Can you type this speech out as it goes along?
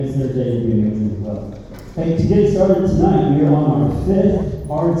next Thursday will be amazing as well. Hey, to get started tonight, we are on our 5th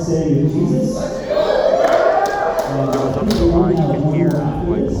hard saying of Jesus. I think we only have one more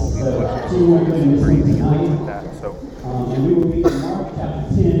after this, so 2 more things tonight. And we will be in Mark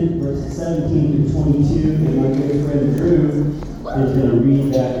chapter 10, verses 17 through 22, and my good friend Drew is going to read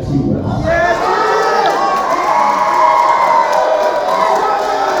that to us.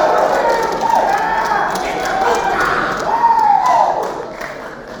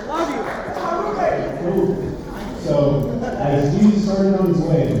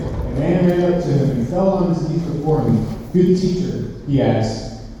 Good teacher, he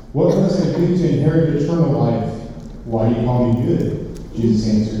asked, what must I do to inherit eternal life? Why do you call me good? Jesus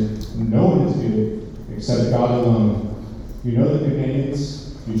answered, no one is good except God alone. You know the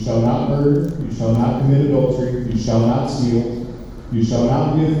commandments: you shall not murder, you shall not commit adultery, you shall not steal, you shall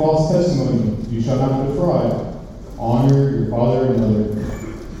not give false testimony, you shall not defraud, honor your father and mother.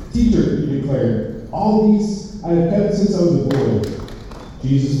 Teacher, he declared, all these I have kept since I was a boy.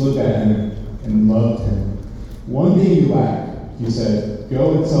 Jesus looked at him and loved him. One thing you lack, he said.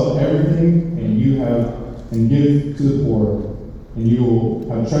 Go and sell everything and give to the poor, and you will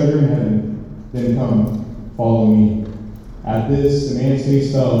have treasure in heaven. Then come, follow me. At this, the man's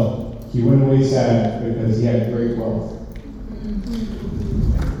face fell. He went away sad because he had great wealth.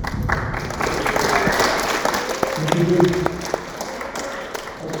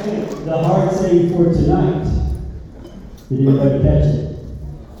 Okay, the hard saying for tonight. Did anybody catch it?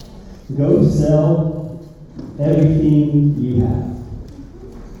 Go sell everything you have.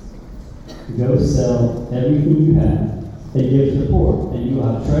 Go sell everything you have and give to the poor, and you will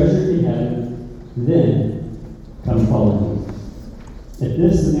have treasure in heaven. Then come follow me. At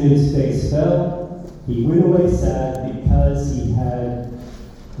this, the man's face fell. He went away sad because he had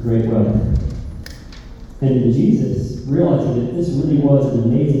great wealth. And then Jesus, realizing that this really was an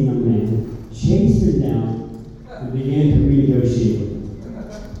amazing young man, chased him down and began to renegotiate with him.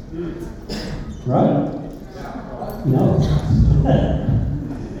 Right? No.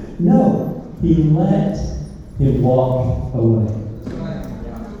 No. He let him walk away.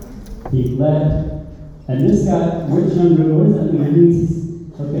 And this guy, rich young man, what does that mean?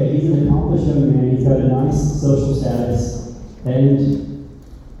 He's an accomplished young man. He's got a nice social status. And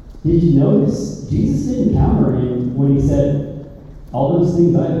did you notice? Jesus didn't counter him when he said, all those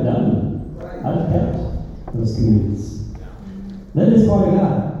things I have done. I've kept those commandments. That is quite a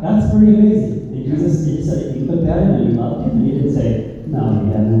guy. That's pretty amazing. And Jesus did say, he looked at him and he loved him, and he didn't say, no,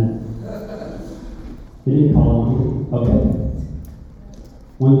 you haven't. He didn't call him, okay.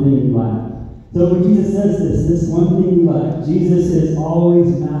 One thing you lack. So when Jesus says this one thing you lack, Jesus is always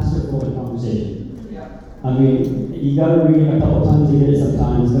masterful in conversation. I mean, you got to read it a couple times to get it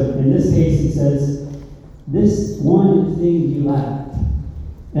sometimes, but in this case he says, this one thing you lack.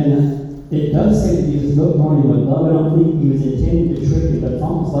 And it does say that Jesus spoke morning with love. I don't think he was intending to trick it, but it's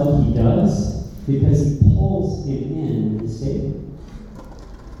almost like he does, because he pulls him in with his statement.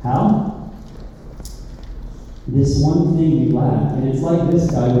 How? This one thing you lack. And it's like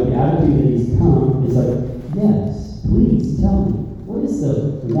this guy with the attitude that he's come, is like, yes, please tell me, what is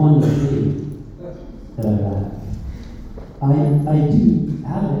the one thing that I lack? I do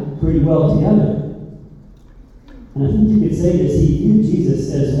have it pretty well together. And I think you could say this, he viewed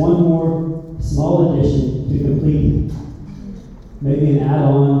Jesus as one more small addition to complete him. Maybe an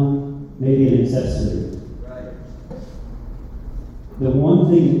add-on, maybe an accessory. The one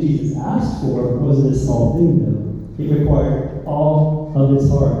thing that Jesus asked for wasn't a small thing, though. It required all of his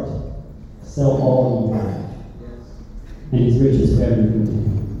heart. Sell all you have. And his riches for everything to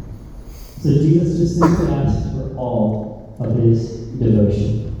him. So Jesus just simply asked for all of his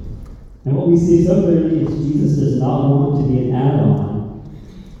devotion. And what we see so clearly is Jesus does not want to be an add-on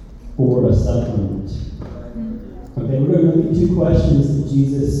or a supplement. Okay, we're going to look at 2 questions that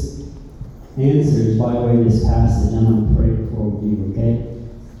Jesus answers by way of this passage. I'm going to pray before we do, okay?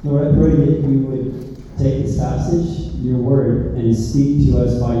 Lord, I pray that you would take this passage, your word, and speak to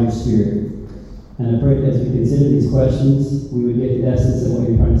us by your Spirit. And I pray that as we consider these questions, we would get the essence of what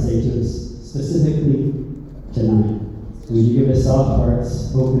you're trying to say to us, specifically tonight. Would you give us soft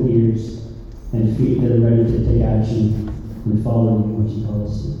hearts, open ears, and feet that are ready to take action and follow you what you call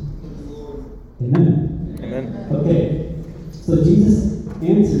us to? Amen. Amen. Okay, so Jesus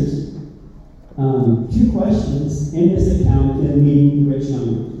answers 2 questions in this account in the meeting with rich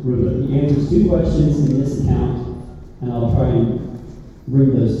young ruler. He answers 2 questions in this account, and I'll try and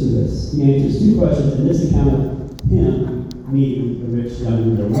bring those to us. He answers 2 questions in this account of him meeting the rich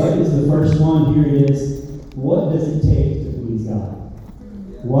young ruler. What is the first one? Here it is. What does it take to please God?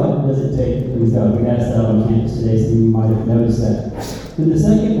 What does it take to please God? We asked that on campus today, so you might have noticed that. Then the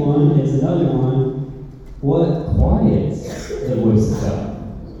second one is another one. What quiets the voice of God?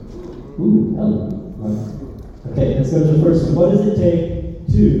 Ooh, hello. Okay, let's go to the first one. What does it take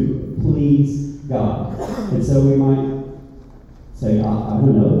to please God? And so we might say, I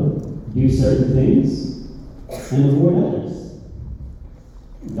don't know, do certain things and avoid others.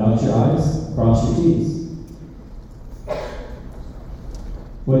 Dot your I's, cross your T's.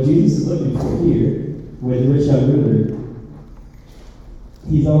 What Jesus is looking for here with the rich young ruler,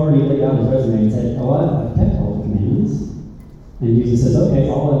 he's already laid out his resume and said, I've kept all the commandments. And Jesus says, okay,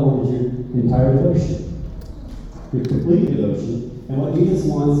 all I want is your entire devotion, your complete devotion. And what Jesus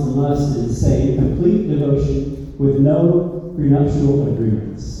wants from us is the same, complete devotion with no prenuptial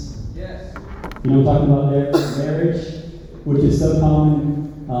agreements. Yes. You know what I'm talking about there? Marriage, which is so common.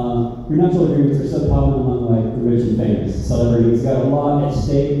 Prenuptial agreements are so common among like the rich and famous celebrities. You got a lot at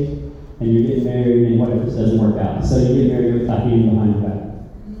stake, and you're getting married, and what if it doesn't work out? So you get married with a hand behind your back.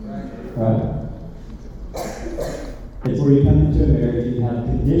 Right? It's where you come into a marriage and you have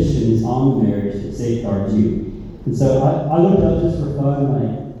conditions on the marriage that safeguard you. And so I looked up just for fun,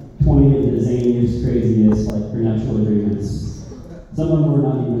 like 20 of the zaniest, craziest, like prenuptial agreements. Some of them were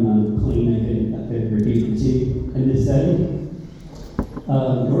not even clean. I couldn't repeat it to you in this setting.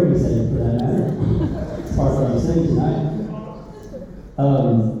 Already said it for that matter. It's part of what I'm saying tonight.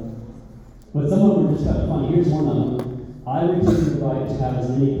 But some of them are just kind of funny. Here's one of them. I retain the right to have as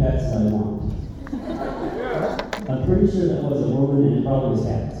many pets as I want. I'm pretty sure that was a woman and it probably was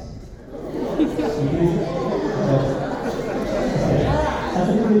cats. Okay. That's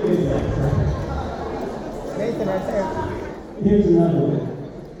a pretty good guess, right? Nathan right there. Here's another one.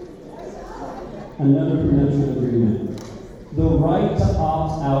 Another prenuptial agreement. The right to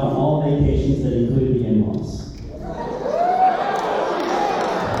opt out on all vacations that include the in-laws.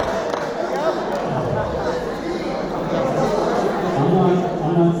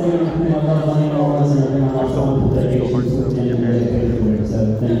 I'm not saying anything about the in-laws and everything. I'm not going to vacations with them and everything. So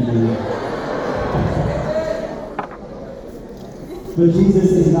thank you. But Jesus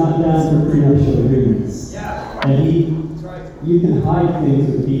is not down for prenuptial agreements. And you can hide things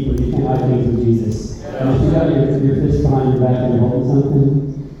with people, you can't hide things with Jesus. And if you got your fist behind your back and you're holding something,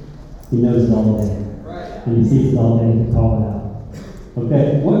 he knows it all day. Right. And he sees it all day and can call it out. Okay,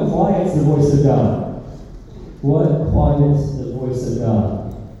 what quiets the voice of God? What quiets the voice of God?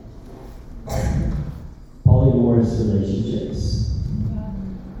 Polyamorous relationships.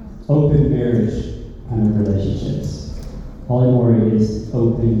 Open marriage kind of relationships. Polyamory is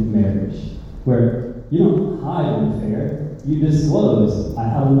open marriage, where you don't hide an affair. You disclose, I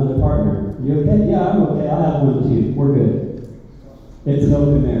have another partner. You okay? Yeah, I'm okay. I have one too. We're good. It's an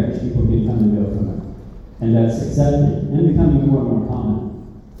open marriage. People can come and go from it. And that's accepted and becoming more and more common.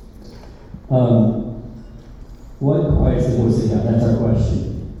 What quiets the voice of God? That's our question.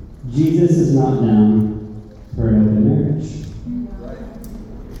 Jesus is not down for an open marriage.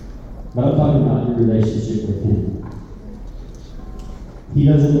 But I'm talking about your relationship with him. He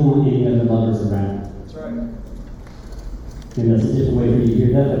doesn't want any other lovers around. That's right. Maybe that's a different way for you to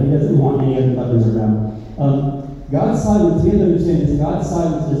hear that, but he doesn't want any other lovers around. God's silence, we have to understand this, God's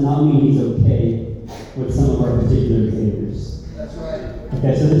silence does not mean he's okay with some of our particular behaviors. That's right.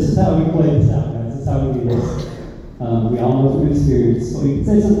 Okay, so this is how we play this out, guys. This is how we do this. We all know from experience. So we can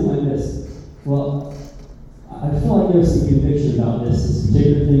say something like this. Well, I feel like there was some conviction about this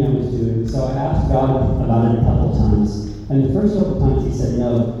particular thing I was doing. So I asked God about it a couple times. And the first couple times he said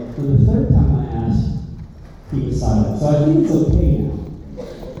no. For the third time I asked, he was silent. So I think it's okay now.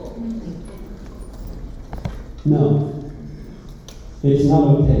 No. It's not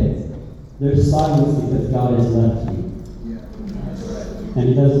okay. There's silence because God has left you. And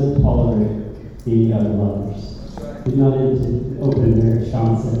he doesn't tolerate any other lovers. He's not into the open marriage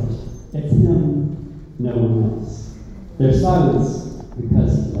concept. It's him, no one else. There's silence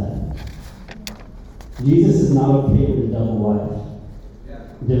because he's left. Jesus is not okay with a double life.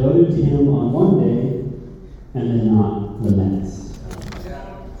 Devoted to him on one day and then not the next.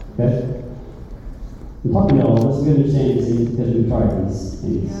 Okay? I'm talking to all of us. We understand these things because we've tried these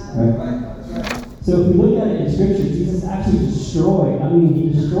things. Right? So if we look at it in Scripture, Jesus actually he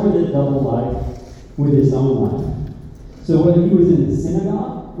destroyed the double life with his own life. So whether he was in the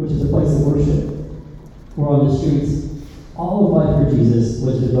synagogue, which is a place of worship, or on the streets, all of life for Jesus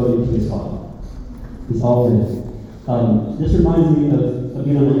was devoted to his Father. He's all in. This reminds me of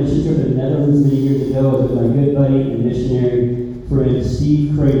being on a mission trip in the Netherlands many years ago. I was with my good buddy and missionary friend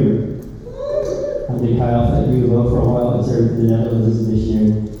Steve Kramer. I did Chi Alpha at U of O for a while and served in the Netherlands as a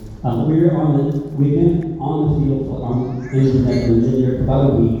missionary. We've been on the field in the Netherlands in Europe for about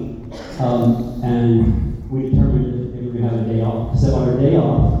a week, and we determined that we were going to have a day off. So on our day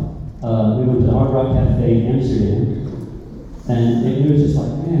off, we went to the Hard Rock Cafe in Amsterdam. And it was just like,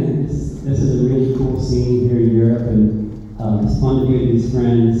 man, this is a really cool scene here in Europe, and it's fun to be with these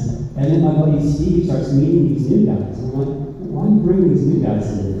friends. And then my buddy Steve starts meeting these new guys. And I'm like, why are you bringing these new guys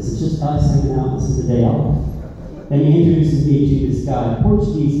into this? It's just us hanging out. This is the day off. And he introduces me to this guy,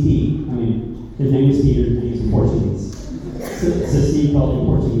 Portuguese Pete. I mean, his name was Peter, and he was Portuguese. So Steve called him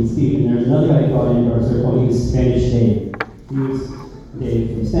Portuguese Pete. And there's another guy who brought into our circle. He was Spanish Dave. He was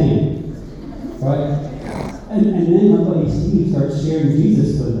Dave from Spain, right? And then my buddy Steve starts sharing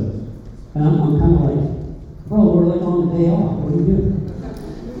Jesus with them. And I'm kind of like, bro, we're like on the day off. What are you doing?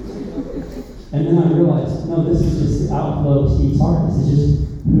 And then I realized, no, this is just the outflow of Steve's heart. This is just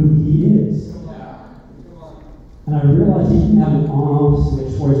who he is. And I realized he didn't have an on-off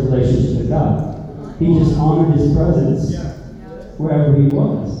switch for his relationship with God. He just honored his presence wherever he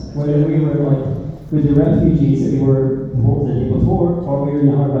was. Whether we were like with the refugees that we were the day before, or we were in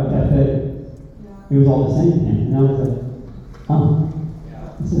the Hard Rock Cafe, it was all the same to him. And I was like,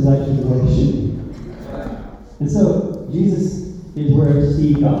 this is actually the way it should be. And so, Jesus is where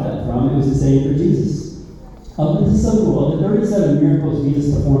Steve got that from. It was the same for Jesus. This is so cool. Of the 37 miracles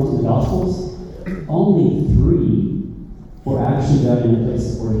Jesus performs in the Gospels, only 3 were actually done in a place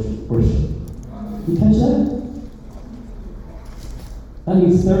of worship. You catch that? That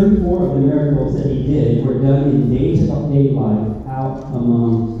means 34 of the miracles that he did were done in day-to-day life out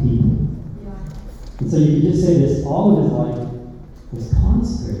among people. And so you could just say this, all of his life was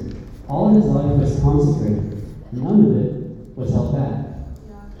consecrated. All of his life was consecrated. None of it was held back.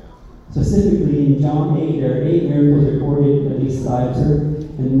 Specifically in John 8, there are 8 miracles recorded, at least that I've observed,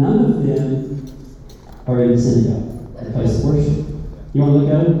 and none of them are in the synagogue, the place of worship. You want to look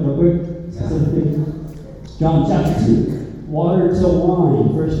at it real quick? Specifically? John chapter 2. Water to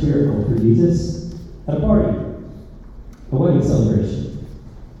wine, first miracle for Jesus at a party, a wedding celebration.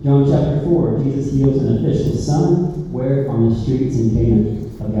 John chapter 4, Jesus heals an official's son, where? On the streets in Cana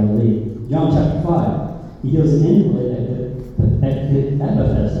of Galilee. John chapter 5, he heals an invalid at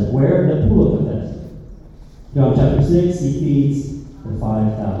Bethesda, where? The pool of Bethesda. John chapter 6, he feeds the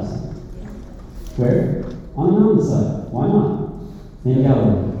 5,000. Where? On a mountainside. Why not? In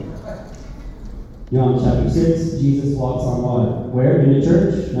Galilee. John chapter 6, Jesus walks on water. Where? In a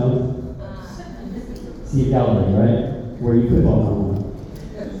church? No. Sea of Galilee, right? Where you could walk on water.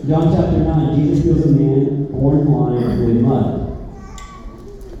 John chapter 9, Jesus heals a man born blind with mud.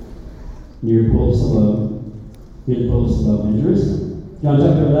 Near the pool of Siloam in Jerusalem. John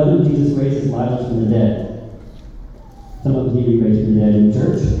chapter 11, Jesus raises Lazarus from the dead. Some of you he raised from the dead in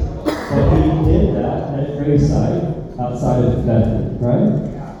church. But he did that at a graveside outside of Bethany, right?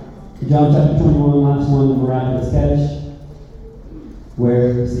 John chapter 21, last one, the miraculous catch.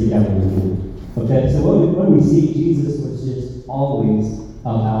 Where? Sea of Galilee. Okay, so what do we see? Jesus was just always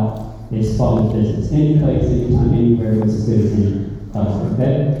about his Father's business. Any place, anytime, anywhere was as good as any else.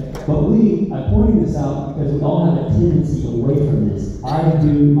 Okay? But I pointed this out because we all have a tendency away from this. I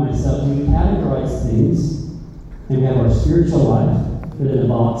do myself. We categorize things, and we have our spiritual life within a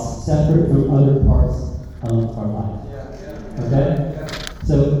box, separate from other parts of our life. Okay?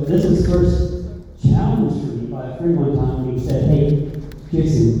 So this was first challenged for me by a friend one time when he said, hey,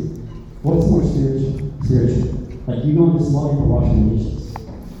 Jason, what's more spiritual? Like you going to slaughter for washing the dishes.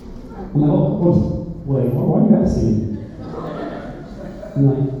 I'm like, wait, why are you asking? I'm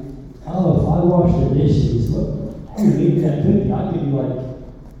like, if I wash the dishes, maybe that could be. I could be like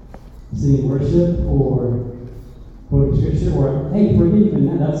singing worship or quoting scripture, or hey, forget even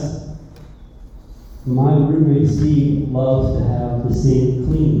that. That's my roommate Steve loves to have the sink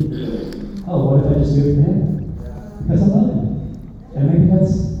clean. What if I just do it for him? Because I love him. And maybe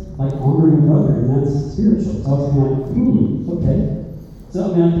that's like honoring a brother, and that's spiritual. So I was like, okay. So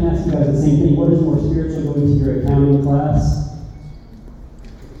I can ask you guys the same thing. What is more spiritual, going to your accounting class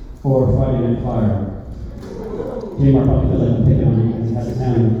or Friday Night Fire? Jamar probably feels like I'm picking on you because he has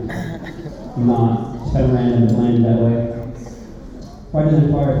accounting. I'm not. Just kind of random and landed that way. Friday Night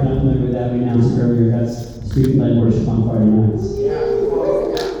Fire, if you're not familiar with that, we announced earlier, that's student-led worship on Friday nights.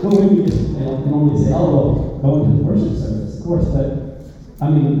 Well, when you just normally say, going to the worship service, of course, but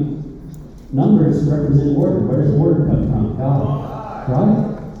numbers represent order. Where does order come from? God. Right?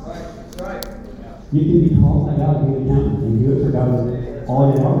 You can be called by God to be an accountant and do it for God with all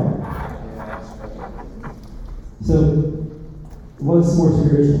your heart. So, what's more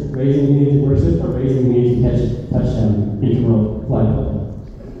spiritual? Raising hands in worship or raising hands to catch a touchdown, intramural flag football?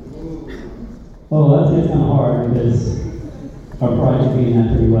 Well, that's kind of hard because our pride is being that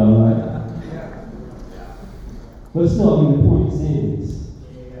pretty well, right? But still, the point stands.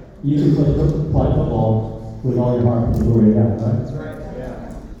 You can play flag football with all your heart for the glory of God, right? That's right.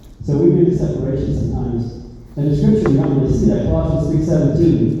 Yeah. So we do the separation sometimes. And the scripture, we don't really see that. Colossians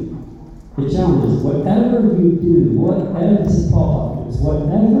 3:17, it challenges, whatever you do, whatever, this is Paul,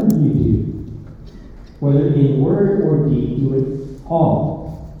 whatever you do, whether in word or deed, do it all.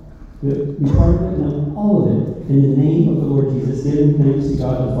 Be part of it, no, all of it, in the name of the Lord Jesus, giving thanks to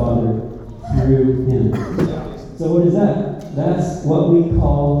God the Father through Him. So what is that? That's what we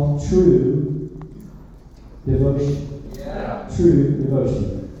call true devotion. Yeah. True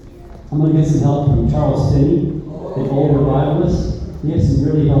devotion. I'm going to get some help from Charles Finney, an older Biblist. He has some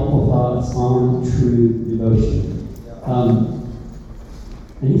really helpful thoughts on true devotion.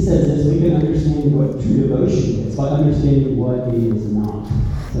 And he says this, we can understand what true devotion is by understanding what it is not.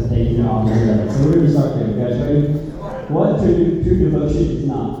 So taking it off of that. So we're going to start there. You guys ready? What true devotion is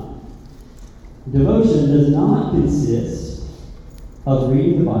not? Devotion does not consist of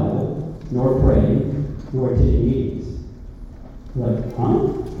reading the Bible, nor praying, nor attending meetings. You're like, huh?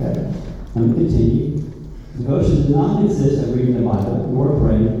 Okay. Let me continue. Devotion does not consist of reading the Bible, nor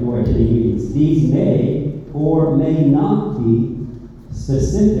praying, nor attending meetings. These may or may not be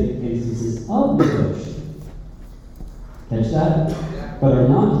specific instances of devotion. Catch that? But are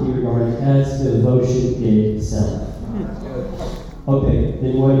not to be regarded as devotion itself. Okay,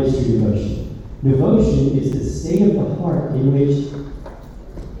 then what is true devotion? Devotion is the state of the heart in which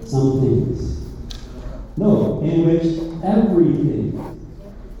some things, no, in which everything,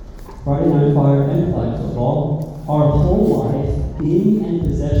 Friday Night Fire and flag football, our whole life, being and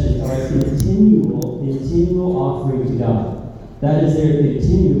possessions are a continual offering to God. That is, they're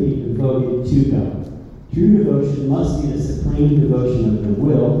continually devoted to God. True devotion must be the supreme devotion of the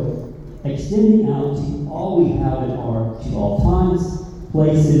will, extending out to all we have in our, to all times,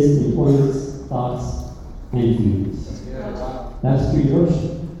 places, employments, thoughts, and feelings. That's true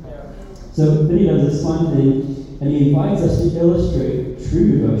devotion. So Finney does this fun thing, and he invites us to illustrate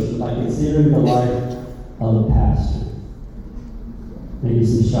true devotion by considering the life of a pastor. Maybe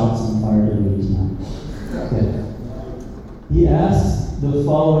some shots of fire to me tonight. Okay. He asks the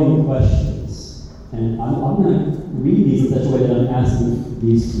following questions, and I'm going to read these in such a way that I'm asking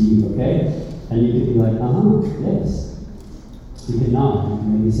these to you, okay? And you can be like, yes. You can nod. You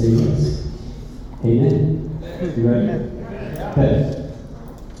can maybe say yes. Amen. You ready? Okay.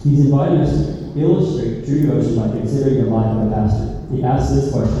 He's inviting us to illustrate true devotion by considering the life of a pastor. He asks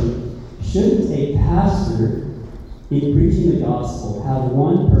this question: shouldn't a pastor, in preaching the gospel, have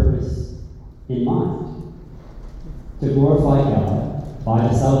one purpose in mind? To glorify God by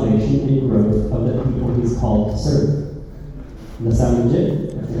the salvation and growth of the people He's called to serve. Does that sound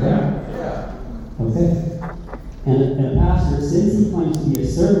legit? Yeah. Okay. And a pastor, since he claims to be a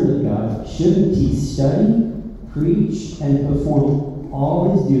servant of God, shouldn't he study, preach, and perform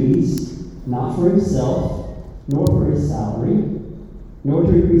all his duties, not for himself, nor for his salary, nor to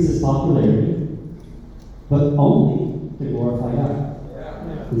increase his popularity, but only to glorify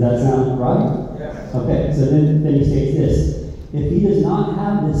God? Does that sound right? Okay, so then he states this: if he does not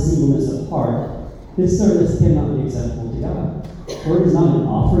have this singleness of heart, his service cannot be acceptable to God. For it is not an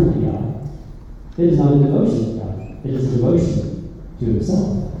offering to God. It is not a devotion to God. It is a devotion to himself.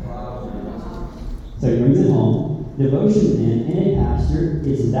 So he brings it home. Devotion then in a pastor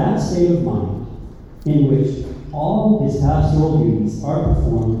is that state of mind in which all his pastoral duties are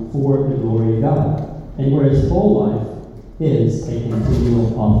performed for the glory of God, and where his whole life is a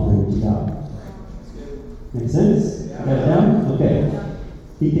continual offering to God. Make sense? Got it down? Okay.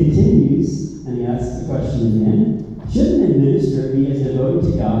 He continues, and he asks the question again: shouldn't a minister be as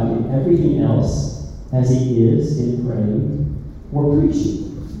devoted to God in everything else as he is in praying or preaching?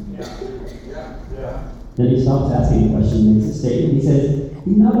 Then he stops asking a question and makes a statement. He says,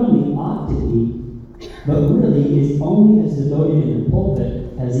 he not only ought to be, but really is only as devoted in the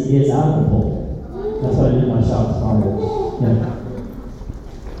pulpit as he is out of the pulpit. That's what I meant by shots fired. Yeah.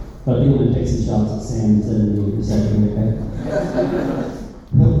 But I think I'm going to take some shots at Sam instead of me for a second, okay?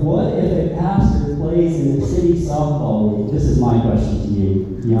 But what if a pastor plays in the city softball league? This is my question to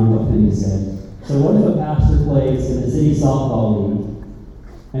you, beyond what Finney said. So what if a pastor plays in the city softball league,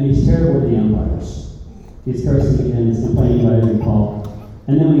 and he's terrible with the umpires? He's cursing at them, he's complaining about every call.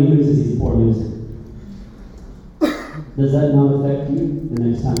 And then when he loses, he's a poor loser. Does that not affect you the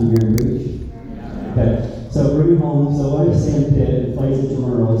next time you hear him preach? Okay. So bring him home. So what if Sam Pitt plays at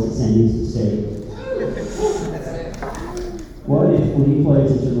Jamurrell's at San Diego State? What if when he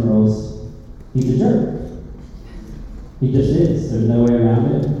plays at Jamurrell's, he's a jerk? He just is. There's no way around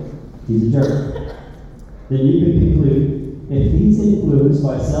it. He's a jerk. Then you could conclude, if he's influenced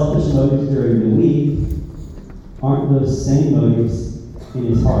by selfish motives during the week, aren't those same motives in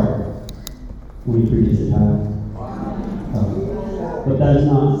his heart when he preaches at high. But that is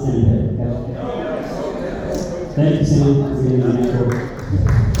not Sam Head, okay? Thank you, Sam, for being an example.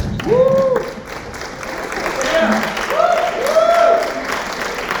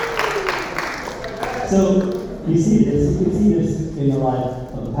 So, you see this, you can see this in the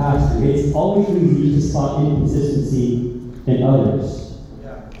life of a pastor. It's always easy to spot inconsistency in others,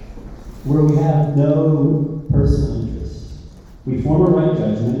 where we have no personal interest. We form a right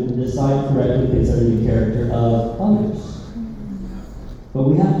judgment and decide correctly concerning the character of others. But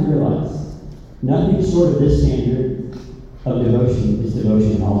we have to realize, nothing short of this standard of devotion is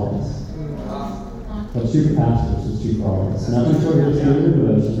devotion in all of us. What's true for pastors is true for all of us. Nothing short of this standard of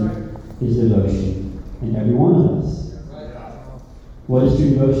devotion is devotion in every one of us. What is true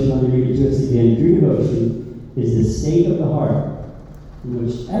devotion? Let me read it to us again. True devotion is the state of the heart in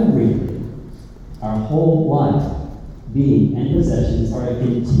which everything, our whole life, being, and possessions are a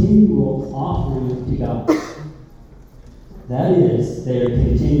continual offering to God. That is, they are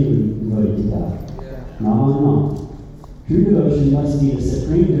continually devoted to God. Not on and on. True devotion must be the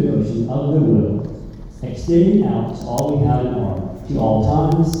supreme devotion of the will, extending out to all we have and are, to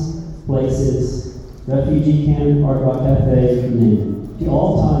all times, places, refugee camp, Hard Rock Cafe, and name it. To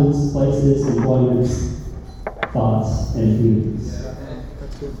all times, places, employments, thoughts, and feelings.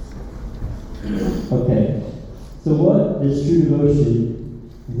 Okay, so what does true devotion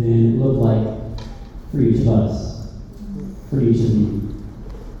then look like for each of us, for each of you?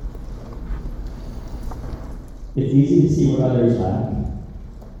 It's easy to see what others lack,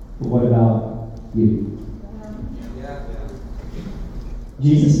 but what about you?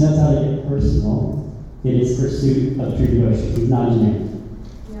 Jesus knows how to get personal in his pursuit of true devotion. He's not generic.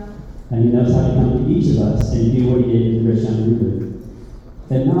 And he knows how to come to each of us and do what he did in the rich young ruler.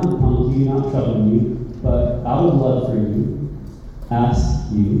 And not punk you, not trouble you, but out of love for you,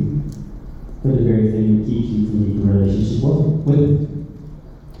 ask you for the very thing that keeps you from being in a relationship with him.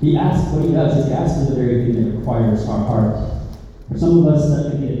 He asks, what he does is he asks for the very thing that requires our heart. For some of us,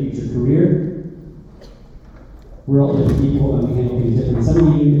 that could be a future career. We're all different people and we handle things different. Some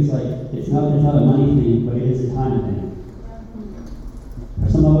of you, it's not a money thing, but it is a time thing. For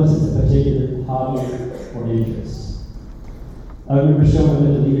some of us, it's a particular hobby or interest. I remember showing up at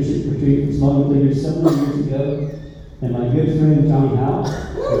the leadership retreat for small group leaders so many years ago, and my good friend Johnny Howe,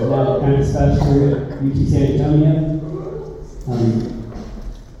 who is now the campus pastor at UT San Antonio,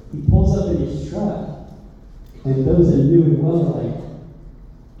 he pulls up in his truck, and those that knew him well are like,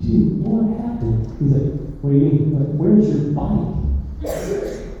 dude, what happened? He's like, what do you mean? Like, where's your bike?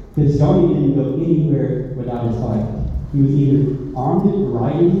 Because Johnny didn't go anywhere without his bike. He was either armed and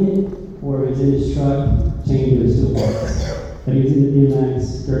riding it, or he was in his truck, chained to his toolbox. But he was in the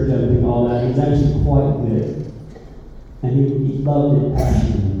DMX, dirt jumping, all that. He was actually quite good. And he loved it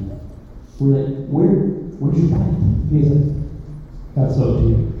passionately. We're like, where's your bike? He's like, God spoke to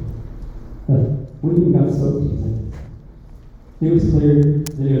you. Like, what do you mean God spoke to you? He's like, it was clear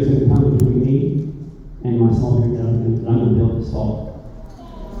that it was going to come between me and my small group that I'm going to build this fall.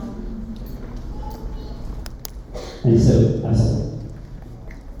 And so I said,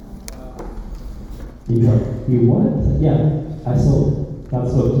 he's like, you what? I said, yeah. I sold it. God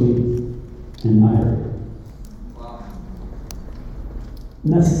spoke to me, and I heard it. Wow. And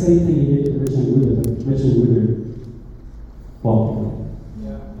that's the same thing he did to Richard Wither walking away.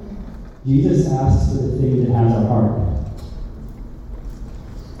 Yeah. Jesus asks for the thing that has our heart,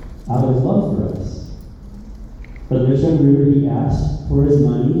 out of his love for us. For the rich young ruler, he asked for his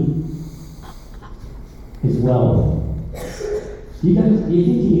money, his wealth. Do you think he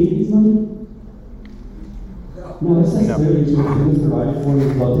needed his money? No, it says clearly he was provided for, he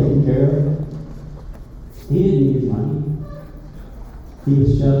was well taken care of. He didn't need his money. He was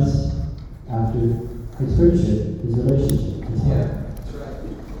just after his friendship, his relationship, his heart. That's right.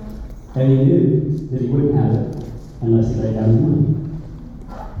 And he knew that he wouldn't have it unless he laid down his money.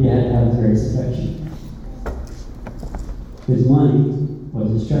 He had to have his greatest affection. His money was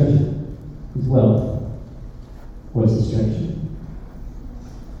his treasure. His wealth was his treasure.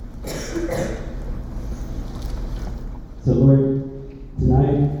 So Lord,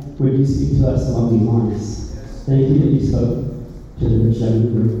 tonight, would you speak to us along these lines? Thank you that you spoke to the rich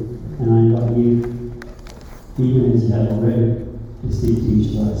young ruler, and I invite you, even as you have already, to speak to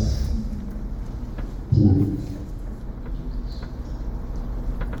each of us tonight.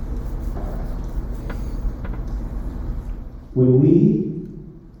 When we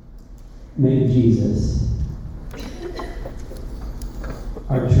make Jesus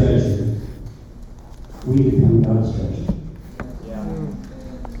our treasure, we become God's treasure. Yeah.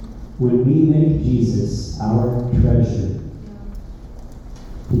 When we make Jesus our treasure,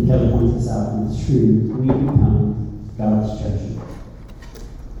 He Kelly points us out, and it's true, we become God's treasure.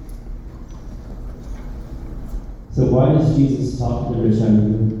 So why does Jesus talk to the rich young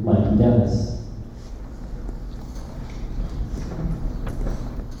ruler like he does?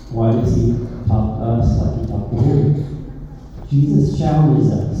 Why does he talk to us like he talked to him? Jesus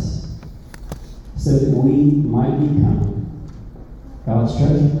challenges us so that we might become God's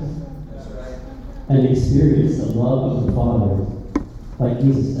treasure and experience the love of the Father like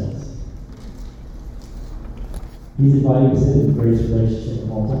Jesus does. He's inviting us into the greatest relationship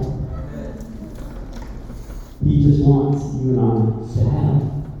of all time. He just wants you and I to have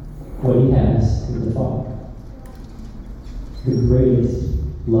what he has with the Father. The greatest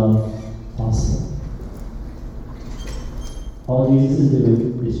love possible. All Jesus is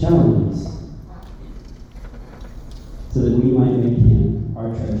doing is challenging us so that we might make him our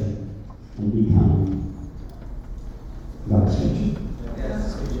treasure and become God's treasure.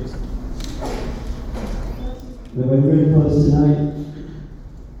 The way we're going to close tonight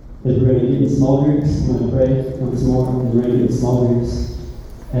is we're going to get in small groups. We're going to pray once more, and we're going to get in small groups.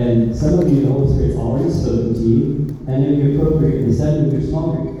 And some of you, the Holy Spirit's already spoken to you, and it would be appropriate instead of your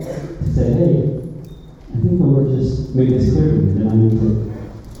small group to say, hey, I think the Lord just made this clear to me that I need to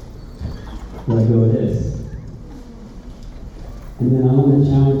let go of this. And then I want to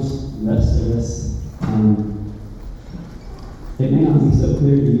challenge the rest of us. It may not be so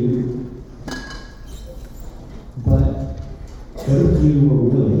clear to you, but what if you were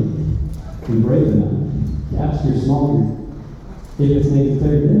willing and brave enough to ask your small group if it's made it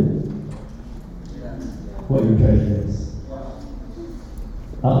clear to them what your treasure is?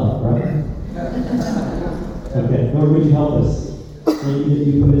 Right? Okay, Lord, would you help us? Thank you that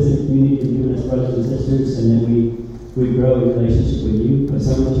you put us in community with you and us brothers and sisters, and then we grow in relationship with you, but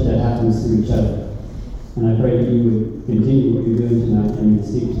so much of that happens through each other. And I pray that you would continue what you're doing tonight and you'd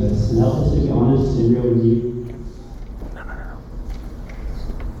speak to us and help us to be honest and real with you.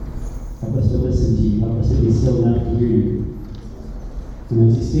 Help us to listen to you. Help us to be still enough to hear you.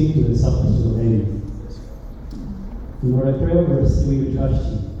 And as you speak to us, help us to obey you. And Lord, I pray over us that we would trust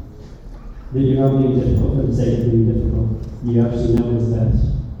you. That you're not being difficult for the sake of being difficult. You actually know what's best.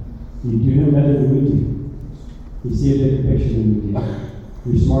 You do know better than we do. You see a bigger picture than we do.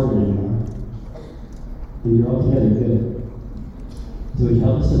 You're smarter than we are. And you're altogether good. So would you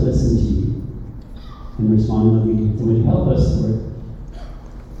help us to listen to you and respond in obedience? And would you help us, Lord,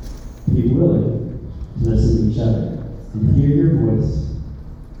 to be willing to listen to each other and hear your voice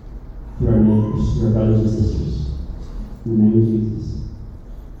through our neighbors, through our brothers and sisters. In the name of Jesus.